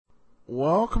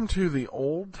Welcome to the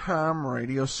Old Time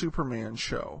Radio Superman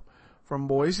Show. From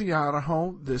Boise,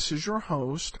 Idaho, this is your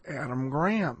host, Adam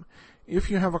Graham. If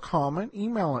you have a comment,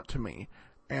 email it to me,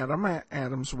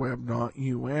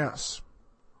 adam@adamsweb.us.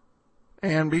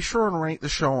 And be sure and rate the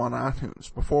show on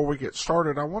iTunes. Before we get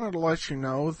started, I wanted to let you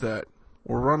know that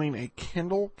we're running a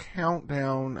Kindle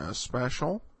Countdown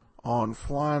special on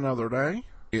Fly Another Day.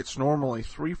 It's normally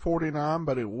 $3.49,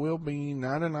 but it will be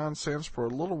 99 cents for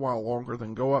a little while longer,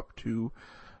 then go up to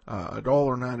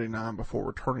 $1.99 before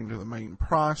returning to the main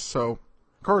price. So,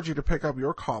 encourage you to pick up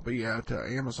your copy at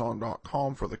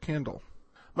Amazon.com for the Kindle.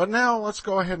 But now, let's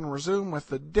go ahead and resume with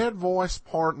the Dead Voice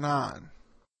Part 9.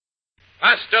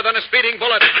 Faster than a speeding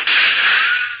bullet.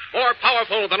 More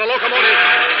powerful than a locomotive.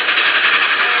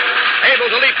 Able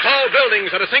to leap tall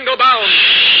buildings at a single bound.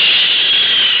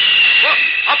 Look,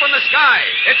 up in the sky.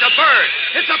 It's a bird.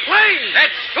 It's a plane.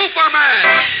 It's Superman.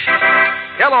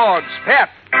 Kellogg's Pep.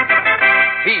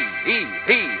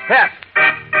 P-E-P, Pep.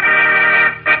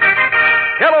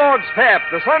 Kellogg's Pep,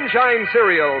 the Sunshine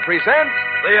Cereal, presents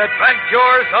The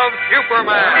Adventures of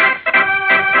Superman.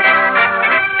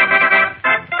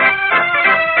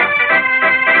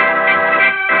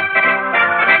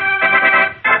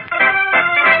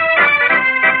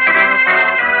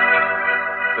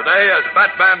 Today, as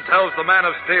Batman tells the Man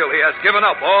of Steel he has given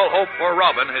up all hope for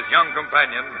Robin, his young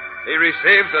companion, he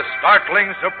receives a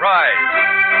startling surprise.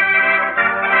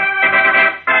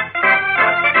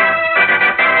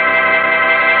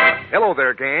 Hello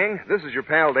there, gang. This is your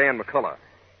pal Dan McCullough.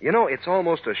 You know, it's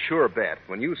almost a sure bet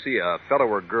when you see a fellow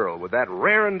or girl with that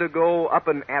rarin'-to-go,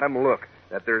 up-and-at-'em look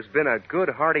that there's been a good,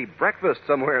 hearty breakfast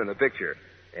somewhere in the picture.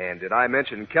 And did I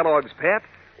mention Kellogg's Pep?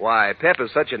 Why, Pep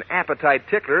is such an appetite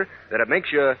tickler that it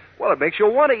makes you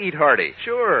want to eat hearty.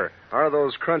 Sure. Are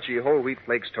those crunchy whole wheat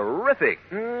flakes terrific?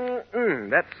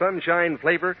 That sunshine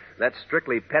flavor, that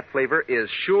strictly Pep flavor, is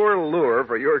sure lure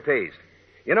for your taste.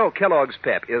 You know, Kellogg's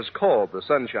Pep is called the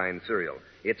Sunshine Cereal.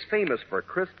 It's famous for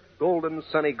crisp, golden,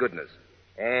 sunny goodness.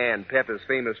 And Pep is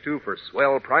famous, too, for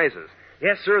swell prizes.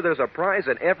 Yes, sir, there's a prize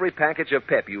in every package of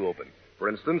Pep you open. For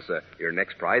instance, your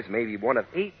next prize may be one of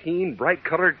 18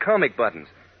 bright-colored comic buttons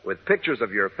with pictures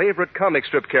of your favorite comic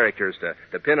strip characters to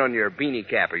pin on your beanie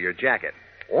cap or your jacket.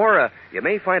 Or you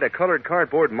may find a colored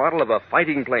cardboard model of a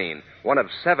fighting plane, one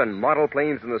of 7 model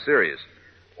planes in the series.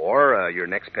 Or your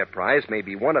next Pep prize may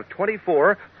be one of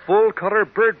 24 full-color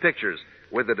bird pictures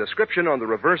with a description on the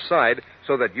reverse side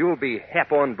so that you'll be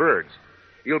hep on birds.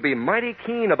 You'll be mighty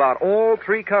keen about all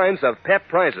 3 kinds of Pep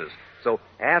prizes. So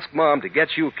ask Mom to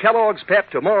get you Kellogg's Pep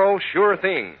tomorrow, sure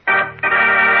thing.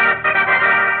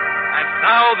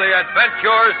 Now, the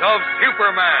adventures of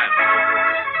Superman.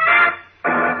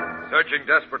 Searching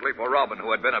desperately for Robin,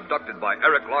 who had been abducted by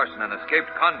Eric Larson, an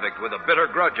escaped convict with a bitter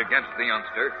grudge against the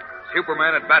youngster,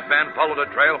 Superman and Batman followed a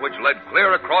trail which led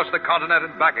clear across the continent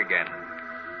and back again.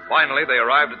 Finally, they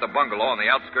arrived at the bungalow on the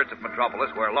outskirts of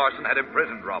Metropolis where Larson had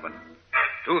imprisoned Robin.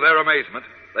 To their amazement,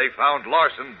 they found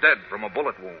Larson dead from a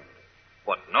bullet wound,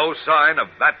 but no sign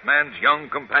of Batman's young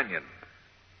companion.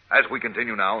 As we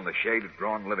continue now in the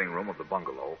shade-drawn living room of the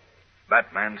bungalow,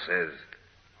 Batman says,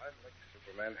 Look,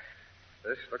 Superman,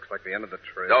 this looks like the end of the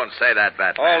trail. Don't say that,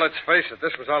 Batman. Oh, let's face it,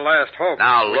 this was our last hope.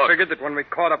 Now, look. We figured that when we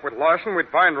caught up with Larson, we'd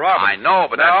find Robin. I know,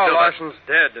 but now that's Larson's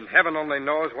dead, and heaven only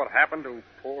knows what happened to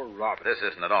poor Robin. This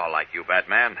isn't at all like you,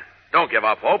 Batman. Don't give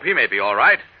up hope. He may be all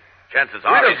right. Chances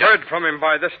are We'd have heard from him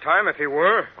by this time if he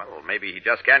were. Well, maybe he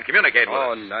just can't communicate with us.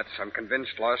 Oh, nuts. I'm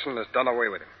convinced Larson has done away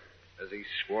with him. As he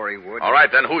swore he would. All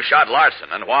right, then who shot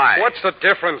Larson and why? What's the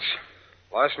difference?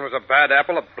 Larson was a bad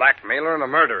apple, a blackmailer, and a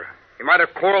murderer. He might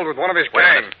have quarreled with one of his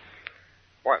gang.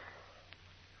 What?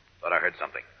 Thought I heard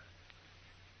something.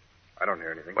 I don't hear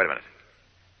anything. Wait a minute.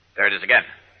 There it is again.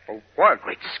 Oh, what?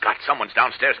 Great Scott, someone's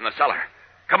downstairs in the cellar.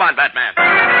 Come on, Batman.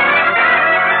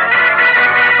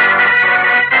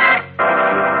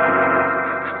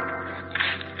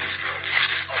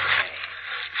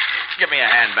 Give me a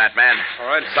hand, Batman. All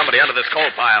right. Somebody under this coal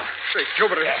pile. Great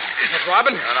Jupiter. Is it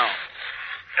Robin? No.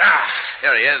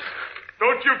 Here he is.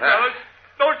 Don't shoot, fellas.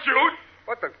 Don't shoot.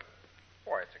 What the...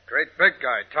 Boy, it's a great big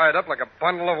guy, tied up like a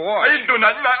bundle of wash. I didn't do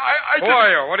nothing. I Who are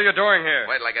you? What are you doing here?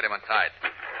 Wait till I get him untied.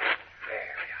 There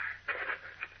we are.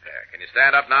 There. Can you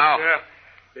stand up now? Yeah,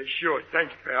 sure.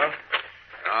 Thanks, pal.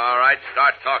 All right,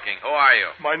 start talking. Who are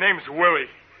you? My name's Willie.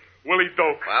 Willie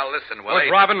Doak. Well, listen, Willie.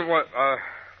 Was Robin...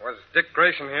 Was Dick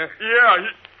Grayson here? Yeah,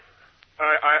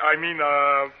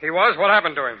 He was? What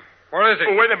happened to him? Where is he?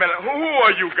 Oh, wait a minute. Who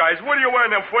are you guys? What are you wearing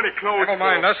them funny clothes Never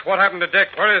mind us. What happened to Dick?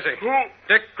 Where is he? Who?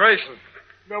 Dick Grayson.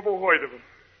 Never heard of him.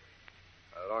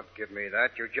 Don't give me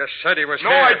that. You just said he was No,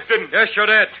 here. I didn't. Yes, you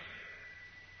did.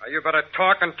 Now, you better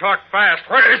talk and talk fast.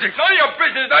 Where is he? None of your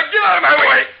business. Now get out of my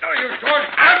way. No, you don't.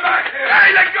 I'm back here. Hey,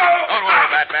 let go. Don't worry,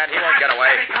 Batman. He won't get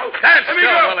away. Stand Let me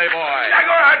still, go. Willie boy. Let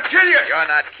go. I'll kill you. You're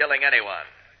not killing anyone.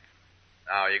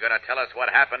 Now, you going to tell us what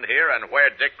happened here and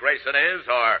where Dick Grayson is,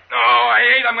 or... No, I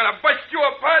ain't. I'm going to bust you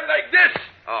apart like this.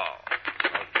 Oh.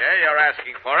 Okay, you're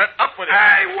asking for it. Up with it.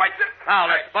 Hey, what the... Now,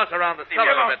 let's buzz around the cellar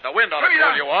a bit. The wind ought to Bring it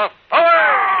cool on. you off.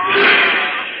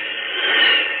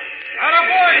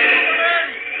 Attaboy, Superman.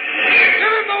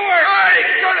 Give him the work. Hey,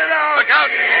 cut it out. Look out.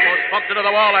 Almost bumped into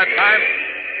the wall that time.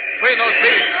 Between those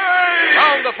beams. Hey.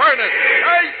 Round the furnace.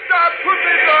 Hey, stop. Put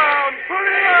me down. Put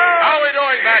it out. How are we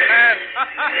doing, Batman?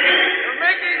 You're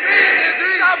making me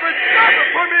dizzy. Stop it. Stop it.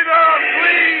 Put me down,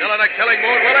 please. Still in a killing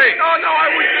mood, Willie? No, I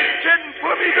was just kidding.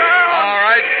 Put me down. All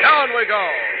right, down we go.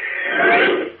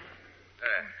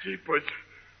 Jeepers.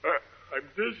 I'm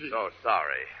dizzy. So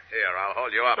sorry. Here, I'll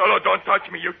hold you up. No, don't touch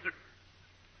me. You...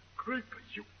 Creepers,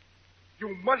 you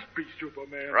must be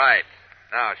Superman. Right.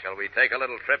 Now, shall we take a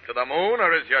little trip to the moon,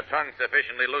 or is your tongue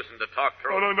sufficiently loosened to talk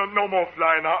through? No more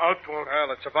flying. I'll talk. Well,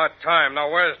 it's about time. Now,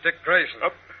 where's Dick Grayson?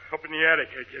 Up in the attic,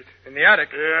 I guess. In the attic?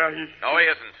 Yeah, No, he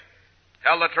isn't.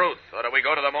 Tell the truth, or do we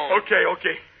go to the moon? Okay.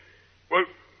 Well,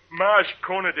 Marsh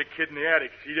cornered the kid in the attic,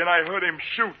 see? Then I heard him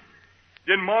shoot.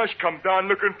 Then Marsh come down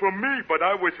looking for me, but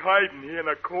I was hiding here in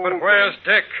a cold... But where's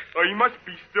Dick? Oh, he must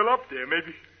be still up there.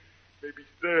 Maybe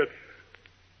he's dead.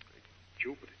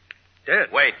 Jupiter. Dead.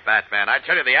 Wait, Batman. I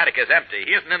tell you, the attic is empty.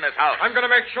 He isn't in this house. I'm going to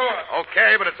make sure.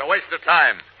 Okay, but it's a waste of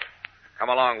time. Come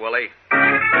along, Willie.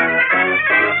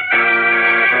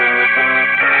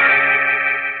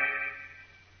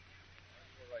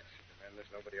 All right, Superman.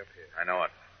 There's nobody up here. I know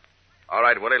it. All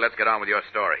right, Willie, let's get on with your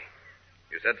story.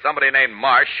 You said somebody named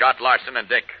Marsh shot Larson and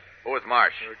Dick. Who was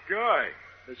Marsh? A guy.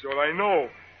 That's all I know.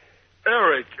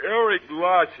 Eric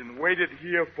Larson waited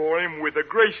here for him with a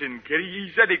Grayson kid.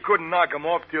 He said he couldn't knock him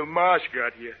off till Marsh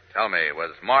got here. Tell me,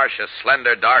 was Marsh a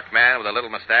slender, dark man with a little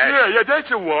mustache? Yeah, that's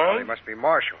the Well, he one. must be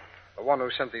Marshall, the one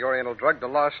who sent the Oriental drug to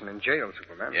Larson in jail,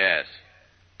 Superman. Yes.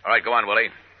 All right, go on, Willie.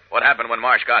 What happened when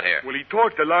Marsh got here? Well, he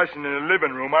talked to Larson in the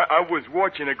living room. I was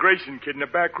watching a Grayson kid in the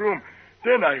back room.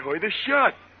 Then I heard a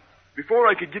shot. Before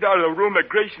I could get out of the room, the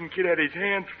Grayson kid had his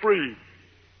hands free.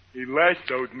 He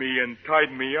lassoed me and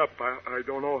tied me up. I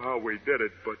don't know how we did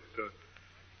it, but...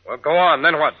 Well, go on.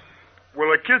 Then what? Well,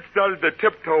 the kid started to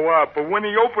tiptoe out, but when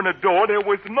he opened the door, there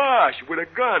was Marsh with a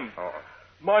gun. Oh.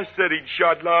 Marsh said he'd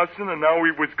shot Larson, and now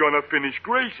he was going to finish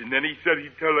Grayson. Then he said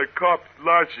he'd tell the cops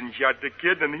Larson shot the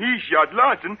kid, and he shot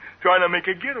Larson, trying to make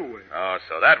a getaway. Oh,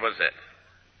 so that was it.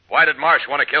 Why did Marsh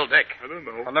want to kill Dick? I don't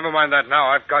know. Well, never mind that now.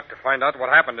 I've got to find out what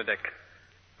happened to Dick.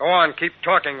 Go on. Keep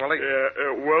talking, Willie.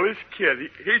 Well, this kid,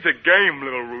 he's a game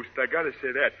little rooster, I gotta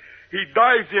say that. He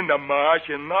dives into Marsh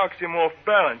and knocks him off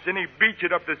balance. Then he beats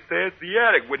it up the stairs to the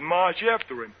attic with Marsh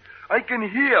after him. I can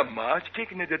hear Marsh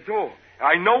kicking at the door.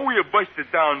 I know we'll bust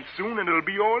it down soon, and it'll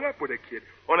be all up with the kid.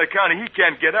 On account of he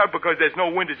can't get out because there's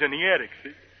no windows in the attic, see?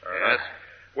 Yes.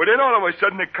 Well, then all of a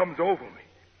sudden it comes over me.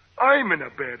 I'm in a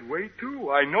bad way,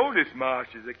 too. I know this Marsh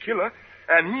is a killer,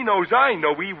 and he knows I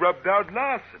know he rubbed out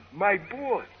Larson, my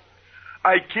boss.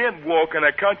 I can't walk on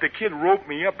account the kid roped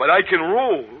me up, but I can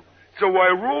roll. So I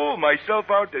roll myself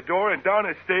out the door and down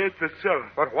the stairs to the cellar.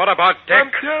 But what about Dick?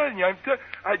 I'm telling you,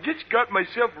 I just got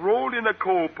myself rolled in a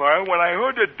coal pile when I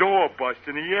heard the door bust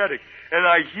in the attic, and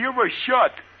I hear a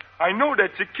shot. I know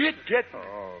that's a kid getting.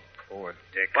 Oh, poor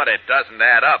Dick. But it doesn't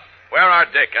add up. Where are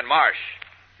Dick and Marsh?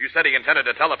 You said he intended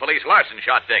to tell the police Larson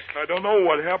shot Dick. I don't know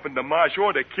what happened to Marsh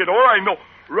or the kid. All I know,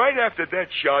 right after that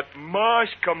shot,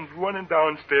 Marsh comes running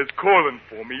downstairs calling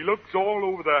for me. He looks all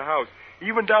over the house,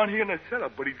 even down here in the cellar,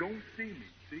 but he don't see me,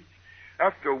 see?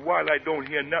 After a while, I don't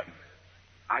hear nothing.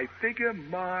 I figure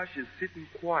Marsh is sitting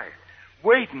quiet,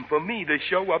 waiting for me to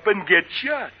show up and get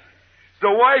shot.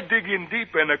 So I dig in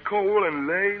deep in the coal and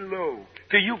lay low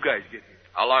till you guys get here.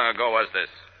 How long ago was this?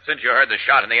 Since you heard the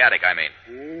shot in the attic, I mean.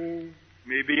 Oh,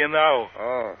 maybe an hour.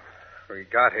 Oh, we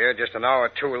got here just an hour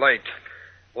too late.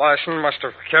 Larson must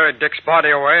have carried Dick's body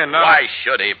away, and now... Why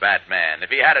should he, Batman? If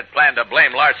he had it planned to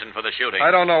blame Larson for the shooting. I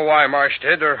don't know why Marsh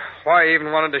did, or why he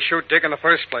even wanted to shoot Dick in the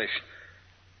first place.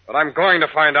 But I'm going to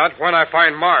find out when I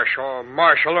find Marsh, or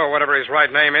Marshall, or whatever his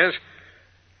right name is.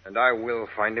 And I will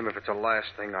find him if it's the last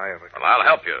thing I ever do. Well, I'll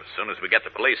help you as soon as we get the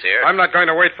police here. I'm not going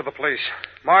to wait for the police.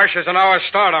 Marsh is an hour's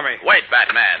start on me. Wait,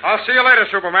 Batman. I'll see you later,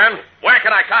 Superman. Where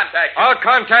can I contact you? I'll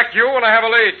contact you when I have a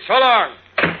lead. So long.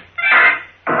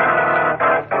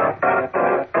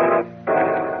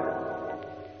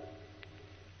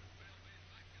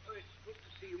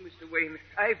 Wayne,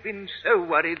 I've been so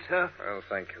worried, sir. Well,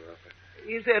 thank you, Alfred.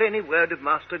 Is there any word of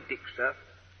Master Dick, sir?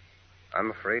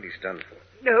 I'm afraid he's done for.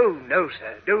 No,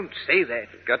 sir. Don't say that.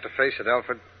 You've got to face it,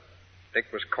 Alfred. Dick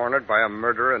was cornered by a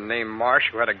murderer named Marsh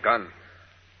who had a gun.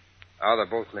 Now they're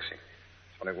both missing.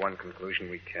 There's only one conclusion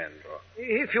we can draw.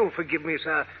 If you'll forgive me,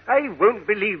 sir, I won't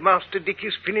believe Master Dick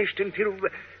is finished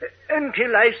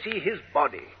until I see his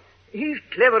body. He's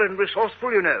clever and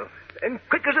resourceful, you know, and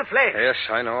quick as a flash. Yes,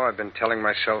 I know. I've been telling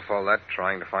myself all that,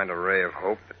 trying to find a ray of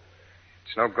hope. But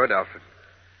it's no good, Alfred.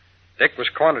 Dick was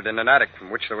cornered in an attic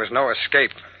from which there was no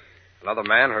escape. Another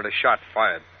man heard a shot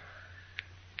fired.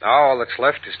 Now all that's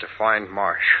left is to find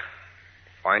Marsh.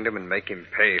 Find him and make him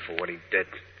pay for what he did.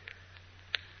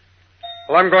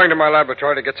 Well, I'm going to my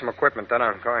laboratory to get some equipment. Then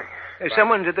I'm going.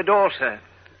 Someone's at the door, sir.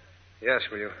 Yes,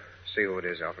 will you see who it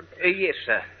is, Alfred? Yes,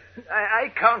 sir. I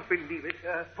can't believe it,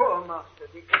 sir. Poor Master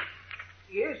Dick.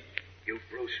 Yes? You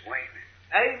Bruce Wayne?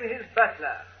 I'm his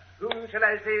butler. Whom shall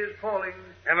I say is calling?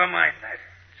 Never mind that.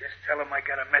 Just tell him I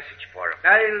got a message for him.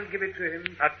 I'll give it to him.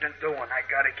 Nothing doing. I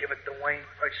gotta give it to Wayne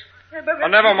first. Oh,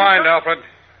 never mind, Alfred.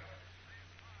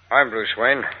 I'm Bruce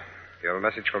Wayne. You have a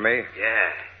message for me?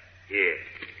 Yeah. Here.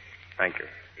 Thank you.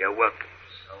 You're welcome.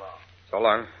 So long. So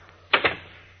long.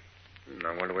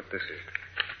 I wonder what this is.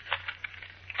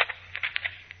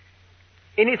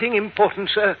 Anything important,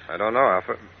 sir? I don't know,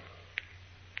 Alfred.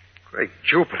 Great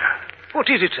Jupiter. What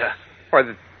is it, sir? Why,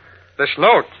 this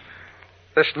note.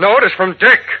 This note is from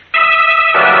Dick.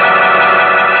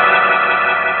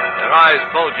 Their eyes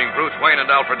bulging, Bruce Wayne and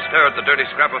Alfred stare at the dirty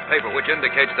scrap of paper, which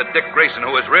indicates that Dick Grayson,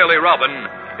 who is really Robin,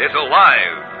 is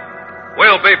alive.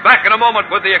 We'll be back in a moment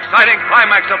with the exciting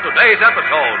climax of today's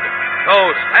episode. So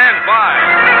stand by.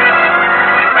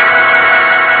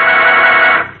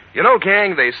 You know,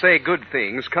 gang, they say good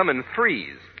things come in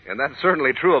threes. And that's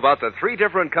certainly true about the three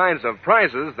different kinds of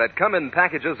prizes that come in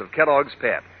packages of Kellogg's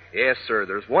Pep. Yes, sir,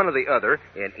 there's one or the other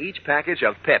in each package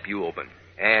of Pep you open.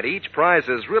 And each prize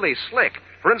is really slick.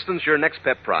 For instance, your next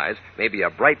Pep prize may be a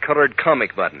bright-colored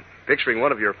comic button picturing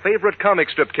one of your favorite comic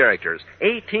strip characters,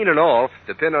 18 in all,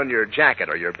 to pin on your jacket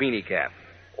or your beanie cap.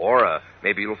 Or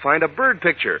maybe you'll find a bird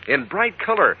picture in bright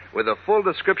color with a full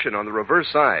description on the reverse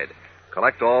side.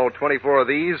 Collect all 24 of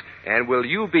these, and will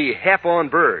you be hep on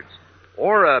birds?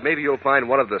 Or maybe you'll find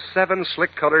one of the 7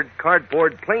 slick-colored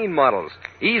cardboard plane models,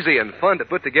 easy and fun to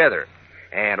put together.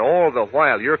 And all the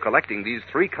while you're collecting these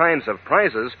 3 kinds of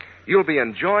prizes, you'll be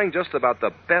enjoying just about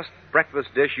the best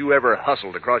breakfast dish you ever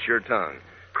hustled across your tongue.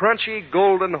 Crunchy,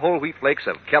 golden whole wheat flakes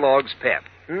of Kellogg's Pep.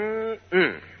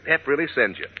 Pep really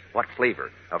sends you. What flavor?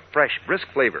 A fresh, brisk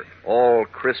flavor, all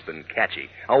crisp and catchy.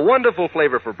 A wonderful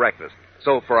flavor for breakfast.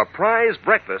 So for a prize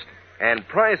breakfast and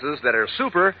prizes that are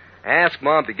super, ask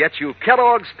Mom to get you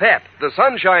Kellogg's Pep, the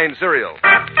Sunshine Cereal.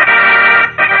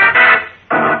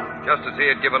 Just as he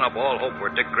had given up all hope for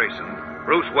Dick Grayson,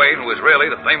 Bruce Wayne, who is really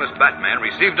the famous Batman,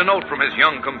 received a note from his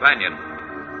young companion.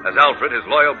 As Alfred, his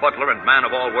loyal butler and man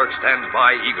of all work, stands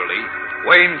by eagerly,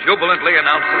 Wayne jubilantly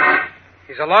announces,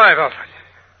 He's alive, Alfred.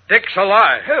 Dick's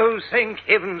alive. Oh, thank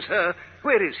heaven, sir.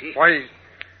 Where is he? Why...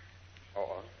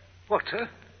 Oh, What, sir?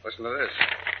 listen to this.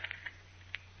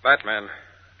 Batman,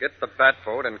 get the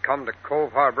Batboat and come to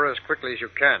Cove Harbor as quickly as you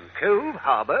can. Cove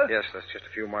Harbor? Yes, that's just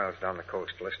a few miles down the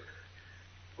coast. Listen.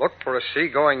 Look for a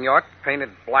seagoing yacht painted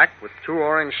black with 2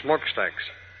 orange smokestacks.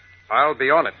 I'll be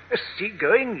on it. A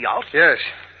seagoing yacht? Yes.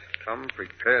 Come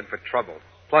prepared for trouble.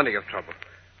 Plenty of trouble.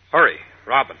 Hurry,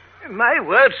 Robin. My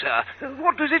word, sir.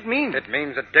 What does it mean? It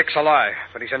means that Dick's alive,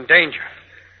 but he's in danger.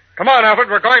 Come on, Alfred.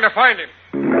 We're going to find him.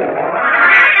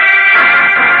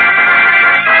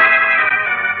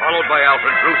 Followed by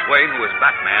Alfred, Bruce Wayne, who is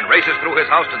Batman, races through his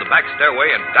house to the back stairway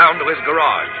and down to his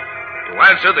garage to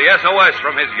answer the SOS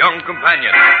from his young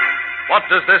companion. What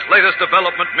does this latest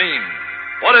development mean?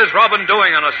 What is Robin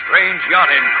doing on a strange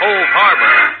yacht in Cove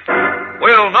Harbor?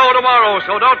 We'll know tomorrow,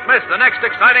 so don't miss the next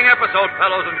exciting episode,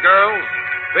 fellows and girls.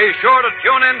 Be sure to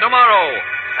tune in tomorrow.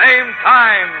 Same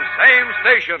time, same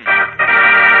station.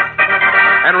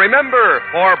 And remember,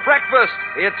 for breakfast,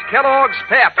 it's Kellogg's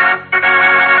Pep. For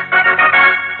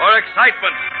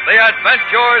excitement, the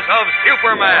adventures of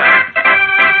Superman.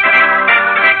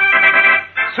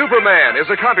 Superman is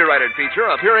a copyrighted feature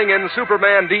appearing in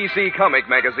Superman DC comic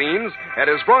magazines and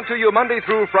is brought to you Monday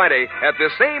through Friday at the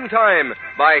same time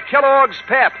by Kellogg's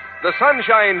Pep, the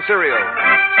Sunshine Cereal.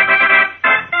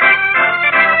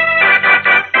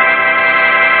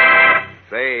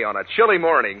 Say, on a chilly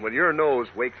morning when your nose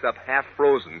wakes up half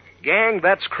frozen, gang,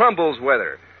 that's Crumbles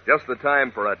weather. Just the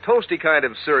time for a toasty kind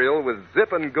of cereal with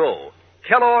zip and go.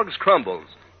 Kellogg's Crumbles.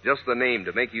 Just the name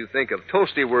to make you think of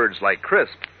toasty words like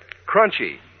crisp,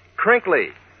 crunchy, crinkly.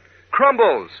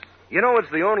 Crumbles. You know,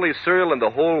 it's the only cereal in the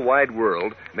whole wide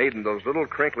world made in those little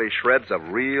crinkly shreds of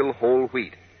real whole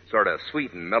wheat. Sort of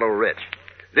sweet and mellow rich.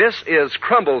 This is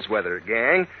Crumbles weather,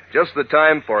 gang. Just the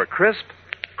time for crisp,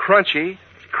 crunchy,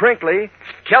 crinkly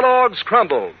Kellogg's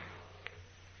Crumbles.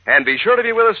 And be sure to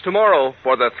be with us tomorrow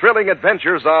for the thrilling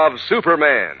adventures of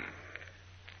Superman.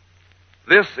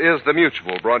 This is the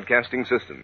Mutual Broadcasting System.